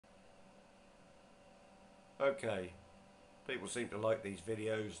Okay, people seem to like these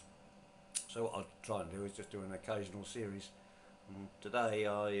videos, so what I'll try and do is just do an occasional series. And today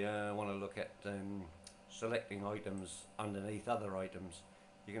I want to look at selecting items underneath other items.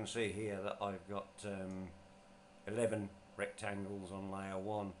 You can see here that I've got 11 rectangles on layer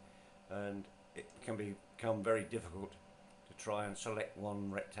 1, and it can become very difficult to try and select one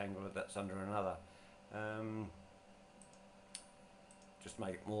rectangle that's under another. Just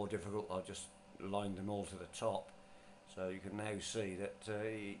make it more difficult, I'll just line them all to the top, so you can now see that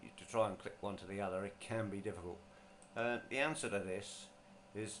to try and click one to the other it can be difficult. The answer to this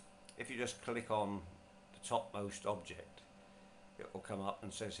is if you just click on the topmost object, it will come up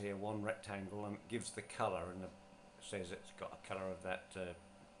and says here one rectangle, and it gives the colour, and it says it's got a colour of that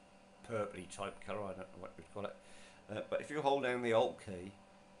purpley type colour, I don't know what we'd call it. But if you hold down the Alt key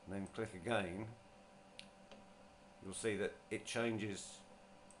and then click again, you'll see that it changes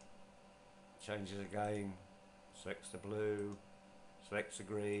again, selects the blue, selects the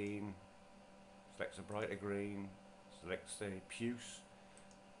green, selects a brighter green, selects the puce,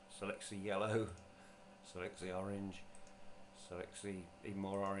 selects the yellow, selects the orange, selects the even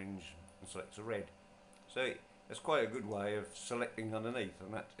more orange, and selects the red. So it's quite a good way of selecting underneath,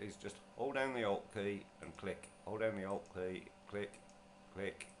 and that is just hold down the Alt key and click, hold down the Alt key, click,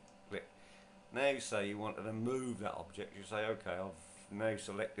 click, click. Now say you wanted to move that object, you say okay, I've now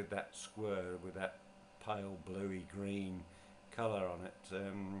selected that square with that pale bluey green colour on it.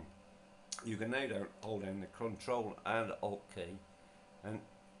 You can now hold down the Control and Alt key, and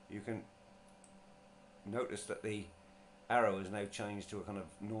you can notice that the arrow is now changed to a kind of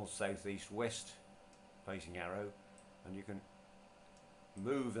north, south, east, west facing arrow, and you can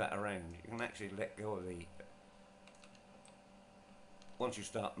move that around. You can actually let go of the, once you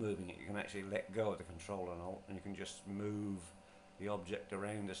start moving it, you can actually let go of the Control and Alt, and you can just move the object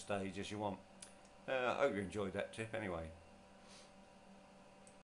around the stage as you want. I hope you enjoyed that tip anyway.